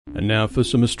And now for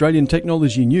some Australian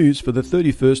technology news for the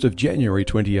 31st of January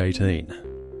 2018.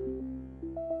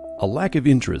 A lack of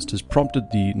interest has prompted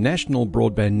the national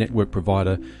broadband network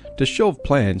provider to shelve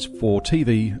plans for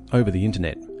TV over the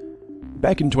internet.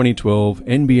 Back in 2012,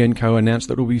 NBNco announced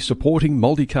that it will be supporting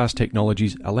multicast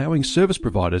technologies, allowing service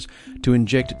providers to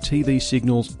inject TV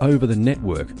signals over the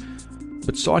network.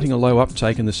 But citing a low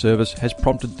uptake in the service has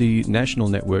prompted the national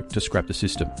network to scrap the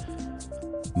system.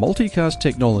 Multicast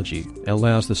technology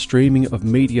allows the streaming of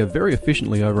media very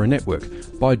efficiently over a network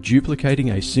by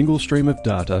duplicating a single stream of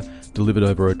data delivered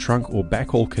over a trunk or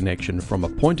backhaul connection from a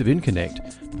point of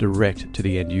interconnect direct to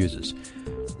the end users.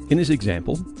 In this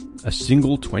example, a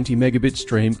single 20 megabit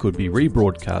stream could be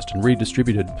rebroadcast and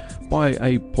redistributed by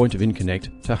a point of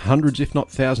interconnect to hundreds if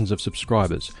not thousands of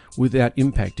subscribers without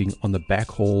impacting on the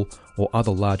backhaul or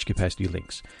other large capacity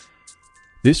links.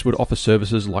 This would offer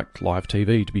services like live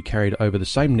TV to be carried over the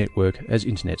same network as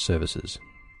internet services.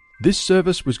 This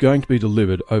service was going to be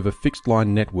delivered over fixed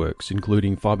line networks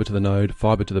including fibre to the node,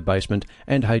 fibre to the basement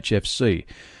and HFC,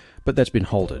 but that's been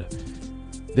halted.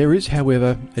 There is,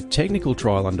 however, a technical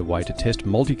trial underway to test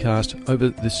multicast over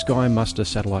the Sky Muster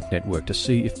satellite network to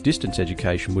see if distance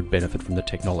education would benefit from the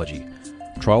technology.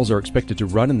 Trials are expected to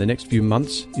run in the next few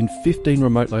months in 15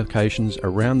 remote locations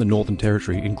around the Northern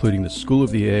Territory, including the School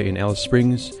of the Air in Alice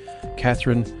Springs,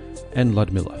 Katherine and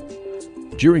Ludmilla.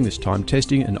 During this time,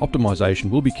 testing and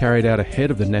optimisation will be carried out ahead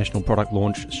of the national product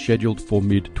launch scheduled for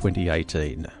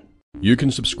mid-2018. You can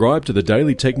subscribe to the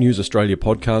Daily Tech News Australia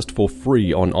podcast for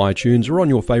free on iTunes or on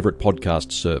your favourite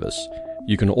podcast service.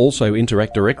 You can also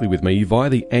interact directly with me via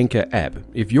the Anchor app.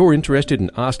 If you're interested in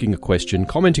asking a question,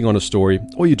 commenting on a story,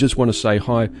 or you just want to say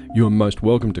hi, you are most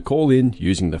welcome to call in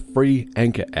using the free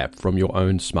Anchor app from your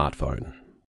own smartphone.